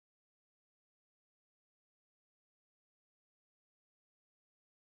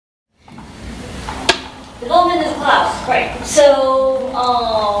Development in the cloud, right. So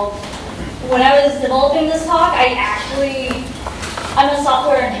when I was developing this talk, I'm a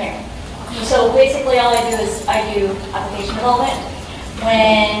software engineer. So basically all I do is I do application development.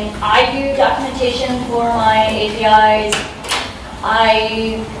 When I do documentation for my APIs,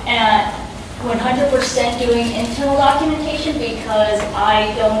 I am 100% doing internal documentation because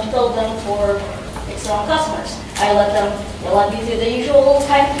I don't build them for external customers. I let me do the usual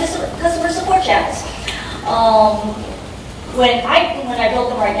kind of customer support channels. When I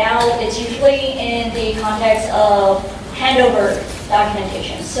build them right now, it's usually in the context of handover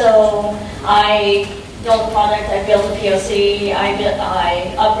documentation. So I build a product, I build a POC,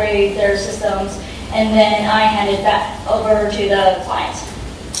 I upgrade their systems, and then I hand it back over to the clients.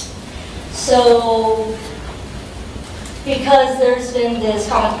 So because there's been this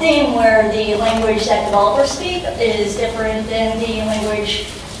common theme where the language that developers speak is different than the language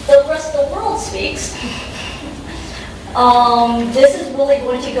the rest of the world speaks, this is really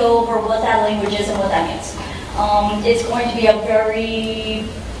going to go over what that language is and what that means. It's going to be a very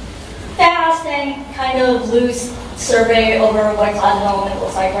fast and kind of loose survey over what cloud development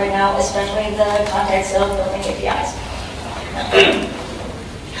looks like right now, especially in the context of building APIs.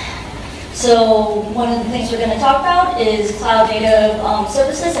 So one of the things we're going to talk about is cloud native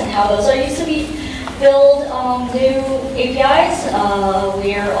services and how those are used to build new APIs.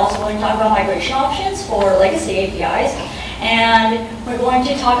 We are also going to talk about migration options for legacy APIs. And we're going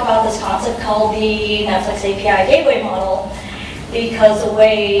to talk about this concept called the Netflix API Gateway model, because the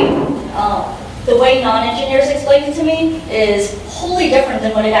way non-engineers explain it to me is wholly different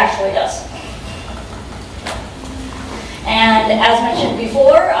than what it actually does. And as mentioned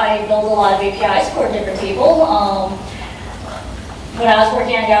before, I build a lot of APIs for different people. When I was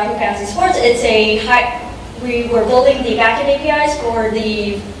working on Yahoo Fantasy Sports, we were building the backend APIs for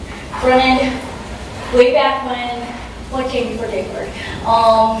the front end way back when. What came before jQuery?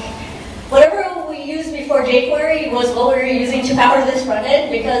 Whatever we used before jQuery was what we were using to power this front end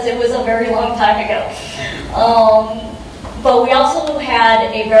because it was a very long time ago. But we also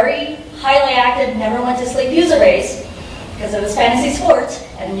had a very highly active, never went to sleep user base because it was fantasy sports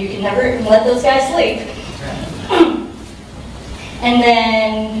and you can never let those guys sleep. And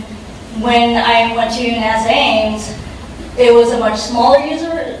then when I went to NASA Ames, it was a much smaller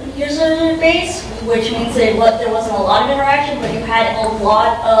user base, which means there wasn't a lot of interaction, but you had a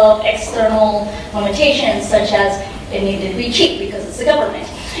lot of external limitations, such as it needed to be cheap because it's the government.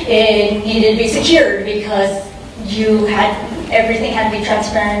 It needed to be secured because everything had to be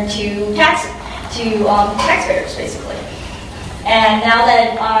transparent to taxpayers, basically. And now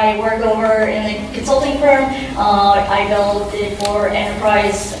that I work over in the consulting firm, I build it for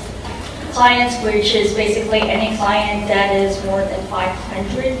enterprise clients, which is basically any client that is more than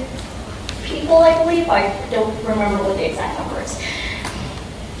 500 people, I believe. I don't remember what the exact number is.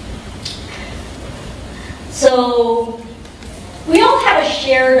 So we all have a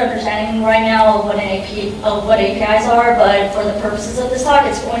shared understanding right now of what APIs are, but for the purposes of this talk,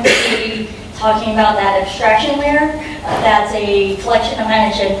 it's going to be talking about that abstraction layer. That's a collection of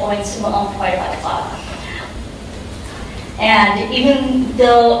managed endpoints provided by the cloud. And even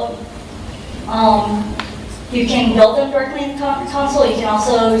though you can build them directly in the console, you can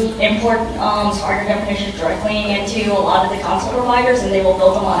also import starter definitions directly into a lot of the console providers, and they will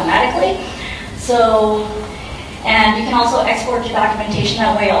build them automatically. So, and you can also export your documentation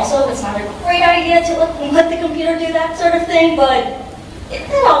that way also. It's not a great idea to let the computer do that sort of thing, but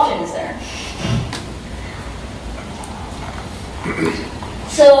that option is there.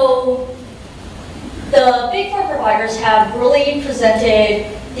 So the big four providers have really presented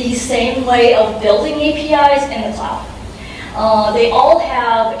the same way of building APIs in the cloud. They all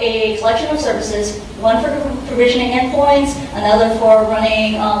have a collection of services, one for provisioning endpoints, another for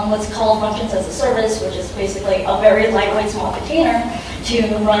running what's called functions as a service, which is basically a very lightweight small container to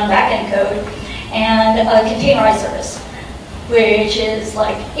run backend code, and a containerized service, which is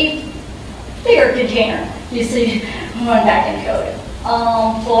like a bigger container used to run backend code.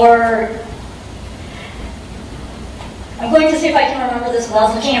 I'm going to see if I can remember this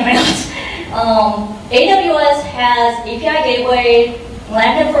without looking at my notes. AWS has API Gateway,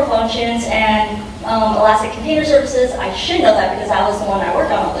 Lambda for functions, and Elastic Container Services. I should know that because that was the one I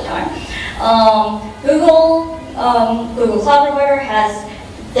worked on all the time. Google Cloud Provider has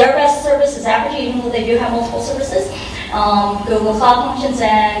their best service is Apigee, even though they do have multiple services. Google Cloud Functions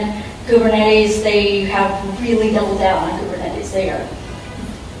and Kubernetes, they have really doubled down on Kubernetes. They are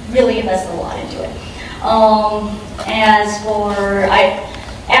really invested a lot into it. As for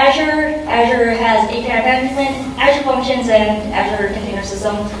Azure has API management, Azure Functions, and Azure Container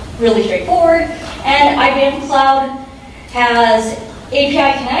System, really straightforward. And IBM Cloud has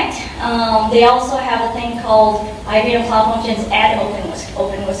API Connect. They also have a thing called IBM Cloud Functions and OpenWhisk.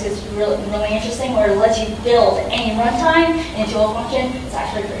 OpenWhisk is really interesting, where it lets you build any runtime into a function. It's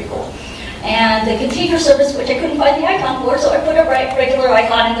actually pretty cool. And the container service, which I couldn't find the icon for, so I put a regular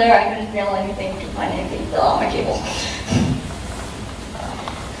icon in there. I couldn't fill anything, couldn't find anything, fill out my tables.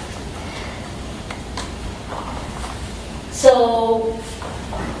 So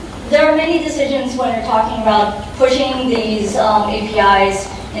there are many decisions when you're talking about pushing these APIs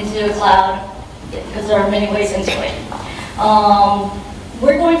into the cloud, because there are many ways into it.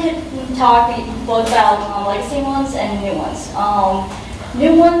 We're going to talk both about legacy ones and new ones.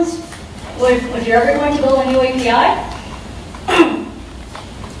 New ones, if you're ever going to build a new API,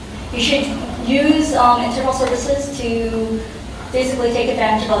 you should use internal services to basically take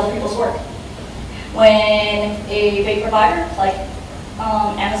advantage of other people's work. When a big provider, like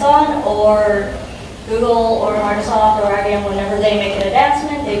Amazon or Google or Microsoft or IBM, whenever they make an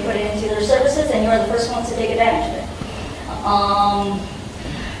advancement, they put it into their services, and you're the first ones to take advantage of it.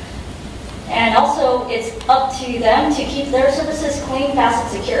 And also, it's up to them to keep their services clean, fast,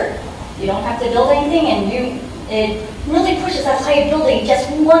 and secure. You don't have to build anything, and it really pushes that site building just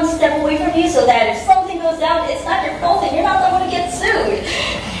one step away from you, so that if something goes down, it's not your fault, and you're not the one to get sued.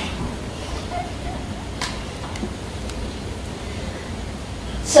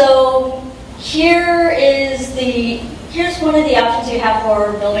 So here's one of the options you have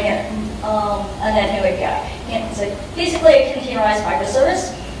for building a net new API. It's basically a containerized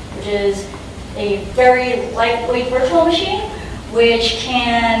microservice, which is a very lightweight virtual machine, which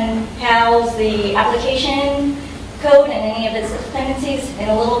can house the application code and any of its dependencies in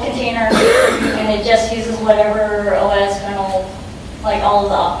a little container, and it just uses whatever OS kernel, like all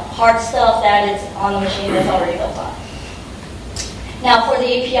the hard stuff that is on the machine that's already built on. Now, for the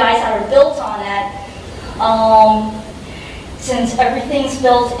APIs that are built on that, since everything's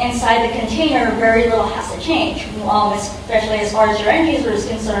built inside the container, very little has to change, especially as far as your end user is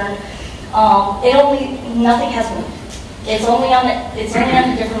concerned. Nothing has moved. It's only on a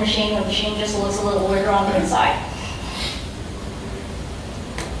different machine. The machine just looks a little weirder on the inside.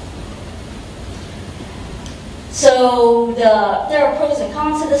 So there are pros and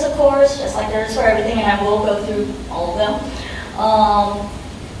cons to this, of course, just like there is for everything, and I will go through all of them.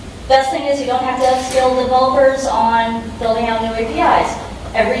 Best thing is you don't have to upskill developers on building out new APIs.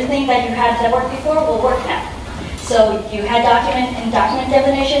 Everything that you had that worked before will work now. So you had document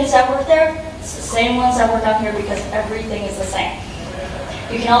definitions that work there. It's the same ones that work out here because everything is the same.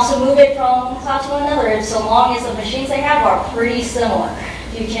 You can also move it from one cloud to another, so long as the machines they have are pretty similar.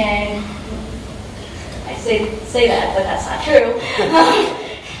 You can, I say that, but that's not true.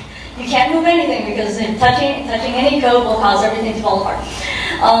 You can't move anything because touching any code will cause everything to fall apart.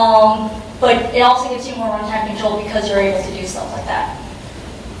 But it also gives you more runtime control because you're able to do stuff like that.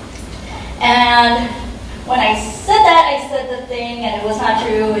 And when I said that, I said the thing, and it was not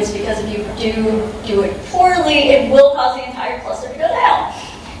true, is because if you do it poorly, it will cause the entire cluster to go down.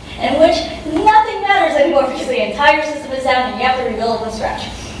 In which nothing matters anymore because the entire system is down and you have to rebuild it from scratch.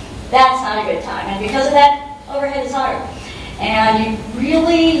 That's not a good time. And because of that, overhead is higher. And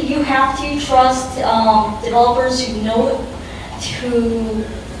you have to trust developers who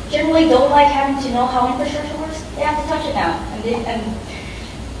generally don't like having to know how infrastructure works. They have to touch it now. And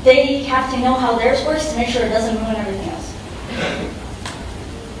they have to know how theirs works to make sure it doesn't ruin everything else.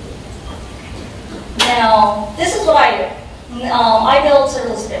 Now, this is what I do. I build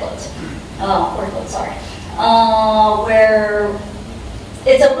serverless workloads, where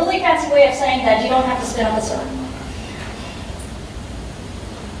it's a really fancy way of saying that you don't have to spin up a server.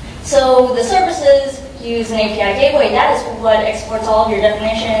 So the services use an API gateway. That is what exports all of your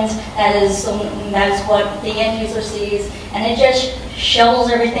definitions. That is what the end user sees, and it just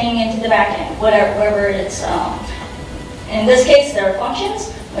shovels everything into the backend, wherever it's. In this case, there are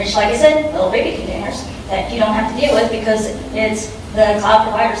functions, which, like I said, little baby containers that you don't have to deal with because it's the cloud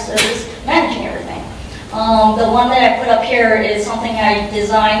provider service managing everything. The one that I put up here is something I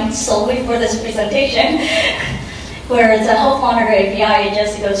designed solely for this presentation. Where it's a health monitor API, it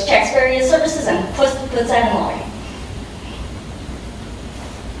just goes checks various services and puts that in logging.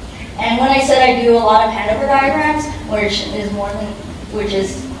 And when I said I do a lot of handover diagrams, which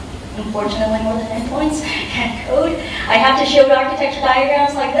is unfortunately more than endpoints and code, I have to show architecture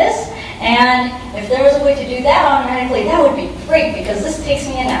diagrams like this. And if there was a way to do that automatically, that would be great because this takes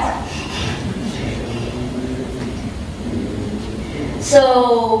me an hour.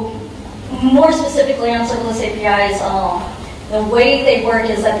 So, more specifically on serverless APIs, the way they work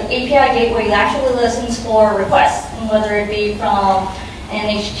is that the API gateway actually listens for requests, whether it be from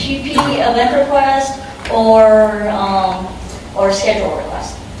an HTTP event request or schedule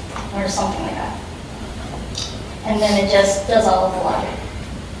request or something like that. And then it just does all of the logic.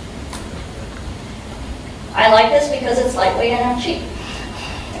 I like this because it's lightweight and cheap.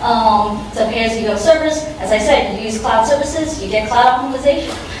 It's a pay-as-you-go service. As I said, you use cloud services, you get cloud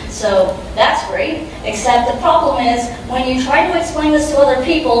optimization. So that's great, except the problem is when you try to explain this to other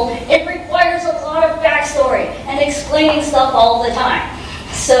people, it requires a lot of backstory and explaining stuff all the time.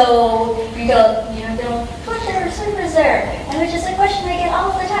 So you go, put your servers there, and which is a question I get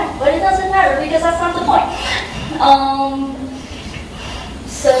all the time, but it doesn't matter because that's not the point.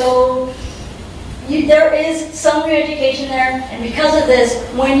 There is some re-education there, and because of this,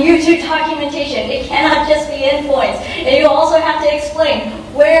 when you do documentation, it cannot just be endpoints. And you also have to explain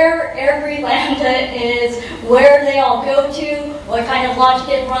where every Lambda is, where they all go to, what kind of logic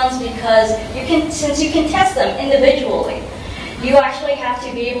it runs, because since you can test them individually, you actually have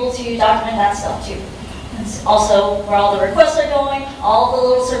to be able to document that stuff too. It's also where all the requests are going, all the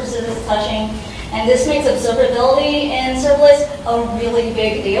little services it's touching, and this makes observability in serverless a really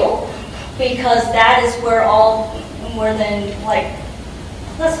big deal, because that is where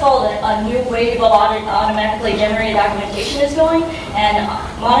let's call it a new wave of automatically generated documentation is going, and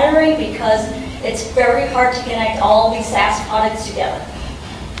monitoring, because it's very hard to connect all these SaaS products together.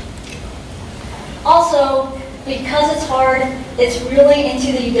 Also, because it's hard, it's really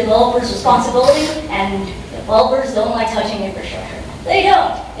into the developer's responsibility, and developers don't like touching infrastructure. They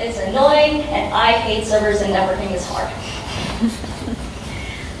don't. It's annoying, and I hate servers, and networking is hard.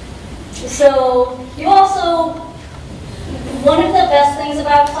 So you also, one of the best things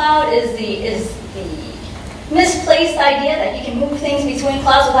about cloud is the misplaced idea that you can move things between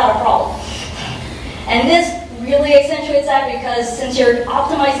clouds without a problem. And this really accentuates that, because since you're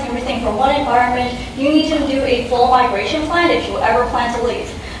optimizing everything for one environment, you need to do a full migration plan if you ever plan to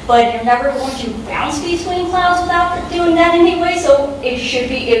leave. But you're never going to bounce between clouds without doing that anyway, so it should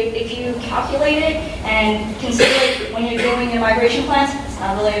be, if you calculate it and consider it when you're doing your migration plans, it's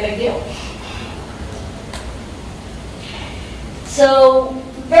not really a big deal. So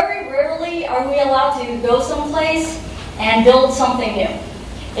very rarely are we allowed to go someplace and build something new.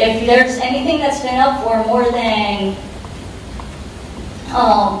 If there's anything that's been up for more than,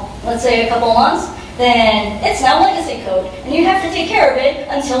 let's say a couple months, then it's now legacy code, and you have to take care of it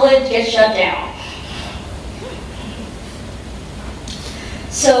until it gets shut down.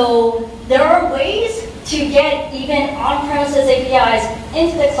 So there are ways to get even on-premises APIs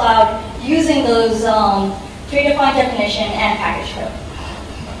into the cloud using those predefined definition and package code.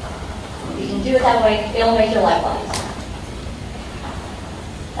 You can do it that way, it'll make your life a lot easier.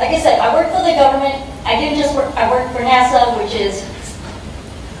 Like I said, I work for the government. I didn't just work, I work for NASA, which is,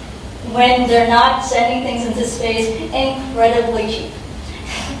 when they're not sending things into space, incredibly cheap.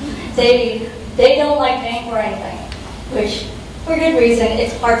 They don't like paying for anything, which, for good reason,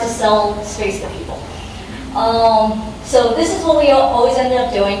 it's hard to sell space to people. So this is what we always ended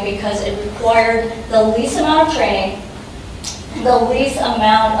up doing, because it required the least amount of training, the least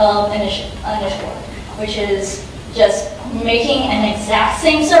amount of initial work, which is just making an exact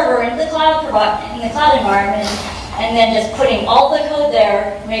same server in the cloud environment, and then just putting all the code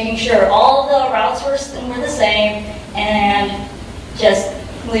there, making sure all the routes were the same, and just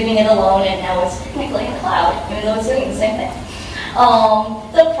leaving it alone, and now it's technically in the cloud, even though it's doing the same thing.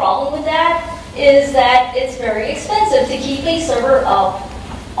 The problem with that is that it's very expensive to keep a server up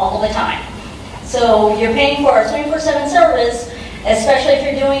all the time. So you're paying for a 24/7 service, especially if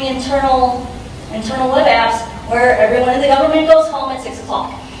you're doing internal web apps, where everyone in the government goes home at 6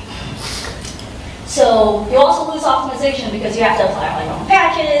 o'clock. So you also lose optimization, because you have to apply all your own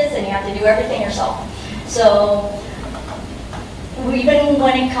patches, and you have to do everything yourself. So even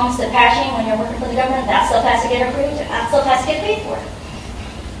when it comes to patching, when you're working for the government, that stuff has to get approved, and that stuff has to get paid for.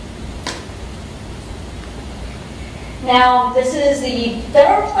 Now, this is the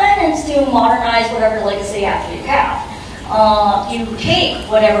better plan, is to modernize whatever legacy app you have. You take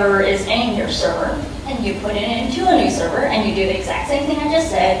whatever is in your server, and you put it into a new server, and you do the exact same thing I just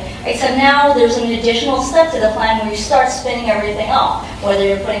said, except now there's an additional step to the plan where you start spinning everything up, whether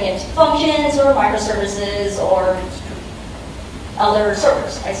you're putting it into functions or microservices or other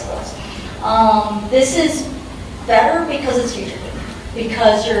servers, I suppose. This is better because it's future-proof,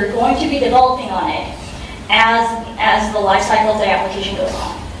 because you're going to be developing on it as the life cycle of the application goes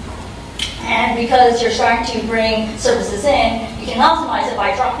on. And because you're starting to bring services in, you can optimize it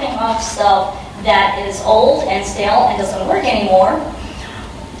by dropping off stuff that is old and stale and doesn't work anymore.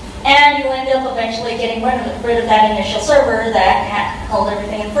 And you end up eventually getting rid of that initial server that held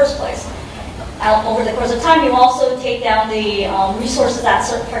everything in the first place. over the course of time, you also take down the resources that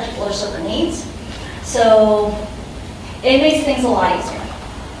certain particular server needs. So it makes things a lot easier.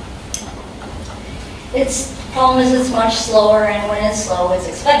 Its problem is it's much slower, and when it's slow, it's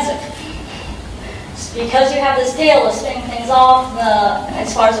expensive. Because you have this tail of spinning things off,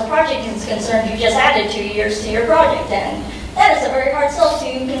 as far as the project is concerned, you just added 2 years to your project, and that is a very hard sell to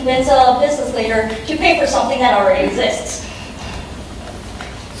convince a business leader to pay for something that already exists.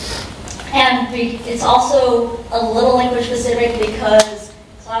 And it's also a little language specific because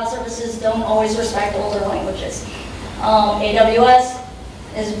cloud services don't always respect older languages. AWS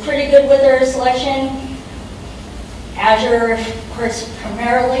is pretty good with their selection. Azure works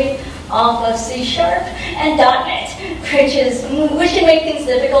primarily off of C# and .NET, which can make things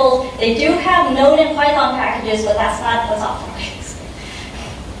difficult. They do have Node and Python packages, but that's not what's optimized.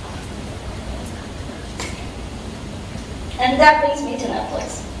 And that brings me to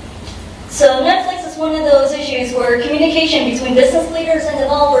Netflix. So Netflix is one of those issues where communication between business leaders and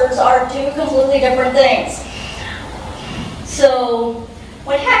developers are two completely different things. So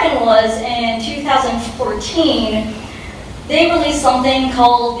what happened was in 2014, they released something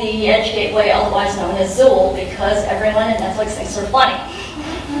called the Edge Gateway, otherwise known as Zool, because everyone at Netflix thinks they're funny.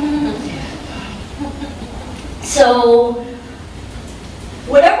 So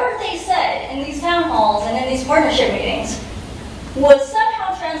whatever they said in these town halls and in these partnership meetings was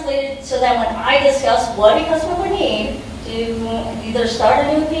somehow translated so that when I discussed what a customer would need to either start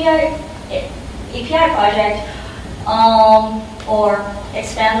a new API project or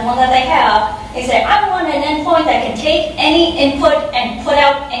expand the one that they have, they say, I want an endpoint that can take any input and put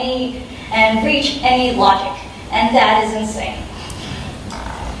out any, and reach any logic. And that is insane.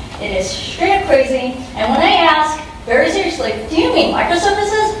 It is straight up crazy. And when I ask, very seriously, do you mean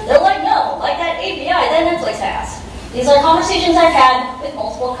microservices? They're like, no, like that API that Netflix has. These are conversations I've had with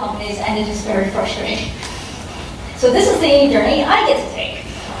multiple companies, and it is very frustrating. So this is the journey I get to take.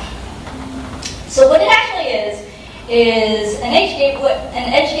 So what it actually is an edge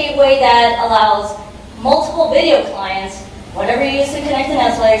gateway that allows multiple video clients, whatever you use to connect to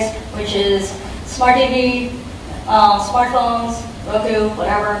Netflix, which is smart TV, smartphones, Roku,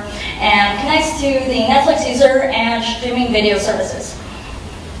 whatever, and connects to the Netflix user and streaming video services.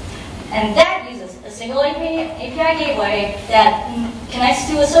 And that uses a single API gateway that connects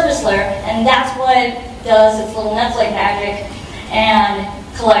to a service layer, and that's what does its little Netflix magic and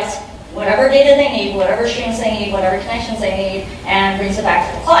collects whatever data they need, whatever streams they need, whatever connections they need, and brings it back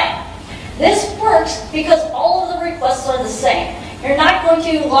to the client. This works because all of the requests are the same. You're not going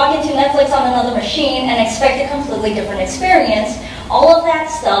to log into Netflix on another machine and expect a completely different experience. All of that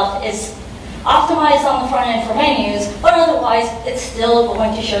stuff is optimized on the front end for menus, but otherwise it's still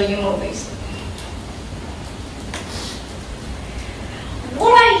going to show you movies.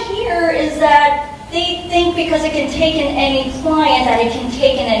 What I hear is that they think because it can take in any client that it can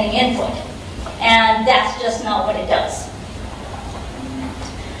take in any input. And that's just not what it does.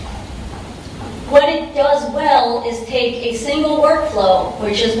 What it does well is take a single workflow,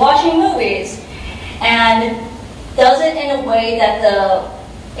 which is watching movies, and does it in a way that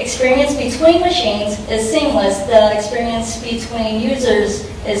the experience between machines is seamless, the experience between users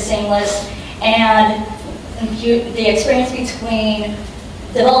is seamless, and the experience between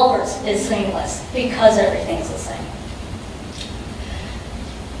developers is seamless because everything's the same.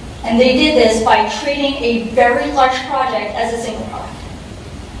 And they did this by treating a very large project as a single product.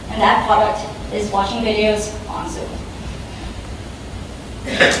 And that product is watching videos on Zoom.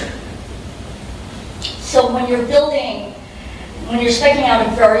 So when you're speccing out a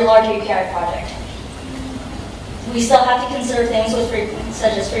very large API project, we still have to consider things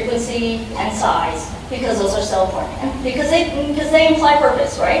such as frequency and size, because those are so important. And because they imply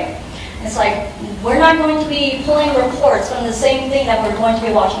purpose, right? It's like, we're not going to be pulling reports from the same thing that we're going to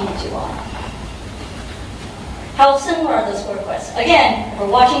be watching YouTube on. How similar are those requests? Again, if we're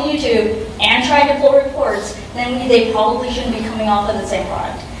watching YouTube and trying to pull reports, then they probably shouldn't be coming off of the same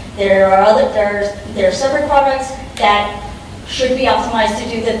product. There are separate products that should be optimized to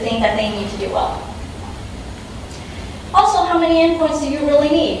do the thing that they need to do well. Also, how many endpoints do you really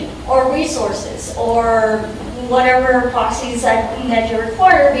need, or resources, or whatever proxies that you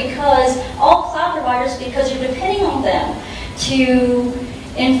require, because all cloud providers, because you're depending on them to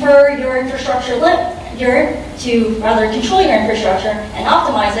infer your infrastructure, to rather control your infrastructure and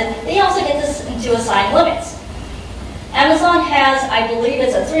optimize it, they also get this to assign limits. Amazon has, I believe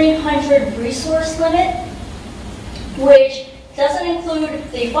it's a 300 resource limit, which doesn't include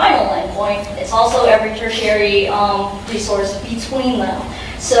the final endpoint. It's also every tertiary resource between them.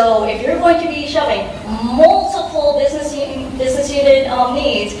 So if you're going to be shoving multiple business business unit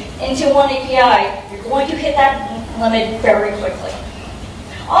needs into one API, you're going to hit that limit very quickly.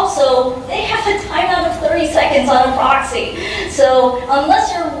 Also, they have a timeout of 30 seconds on a proxy. So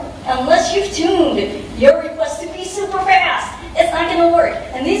unless you've tuned your request to be super fast, it's not going to work.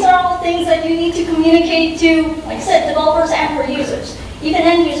 And these are all things that you need to communicate to, like I said, developers and for users. Even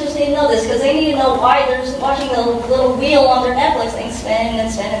end users need to know this because they need to know why they're just watching the little wheel on their Netflix thing spin and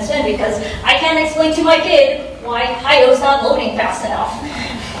spin and spin, because I can't explain to my kid why Hio's not loading fast enough.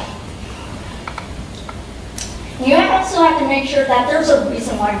 You also have to make sure that there's a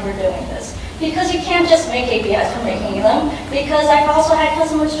reason why we're doing this. Because you can't just make APIs for making them, because I've also had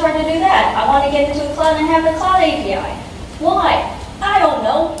customers try to do that. I want to get into a cloud and have a cloud API. Why? I don't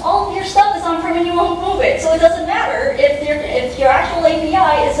know. All of your stuff is on-prem and you won't move it. So it doesn't matter if your actual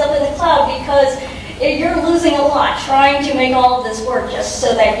API is up in the cloud, because you're losing a lot trying to make all of this work just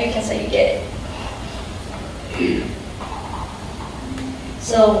so that you can say you did it.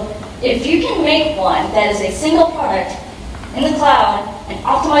 So if you can make one that is a single product in the cloud and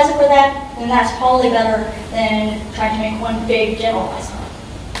optimize it for that, then that's probably better than trying to make one big generalized one.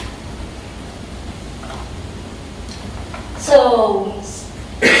 So,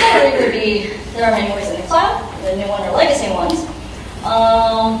 summary would be, there are many ways in the cloud, the new one or legacy ones.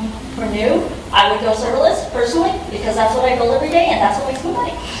 For new, I would go serverless, personally, because that's what I build every day and that's what makes me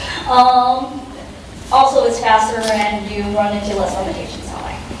money. Also, it's faster and you run into less limitations that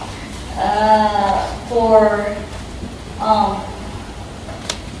way.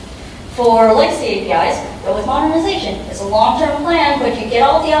 For legacy APIs, go with modernization. It's a long-term plan, but you get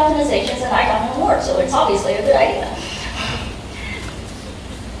all the optimizations and I got no more, so it's obviously a good idea.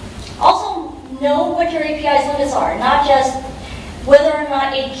 Also, know what your API's limits are, not just whether or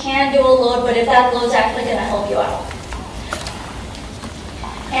not it can do a load, but if that load's actually going to help you out.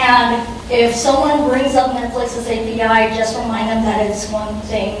 And if someone brings up Netflix's API, just remind them that it's one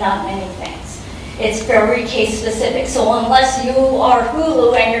thing, not many things. It's very case specific. So unless you are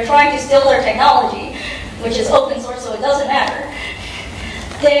Hulu and you're trying to steal their technology, which is open source, so it doesn't matter,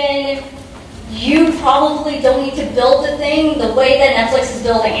 then you probably don't need to build the thing the way that Netflix is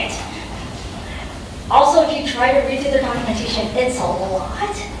building it. Also, if you try to read through their documentation, it's a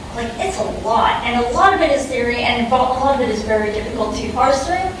lot. Like, it's a lot. And a lot of it is theory, and a lot of it is very difficult to parse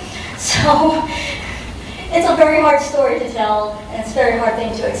through. So, it's a very hard story to tell, and it's a very hard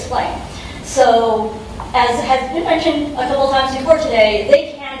thing to explain. So, as has been mentioned a couple times before today,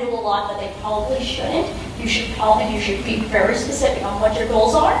 they can do a lot, but they probably shouldn't. You should be very specific on what your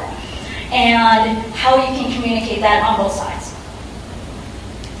goals are, and how you can communicate that on both sides.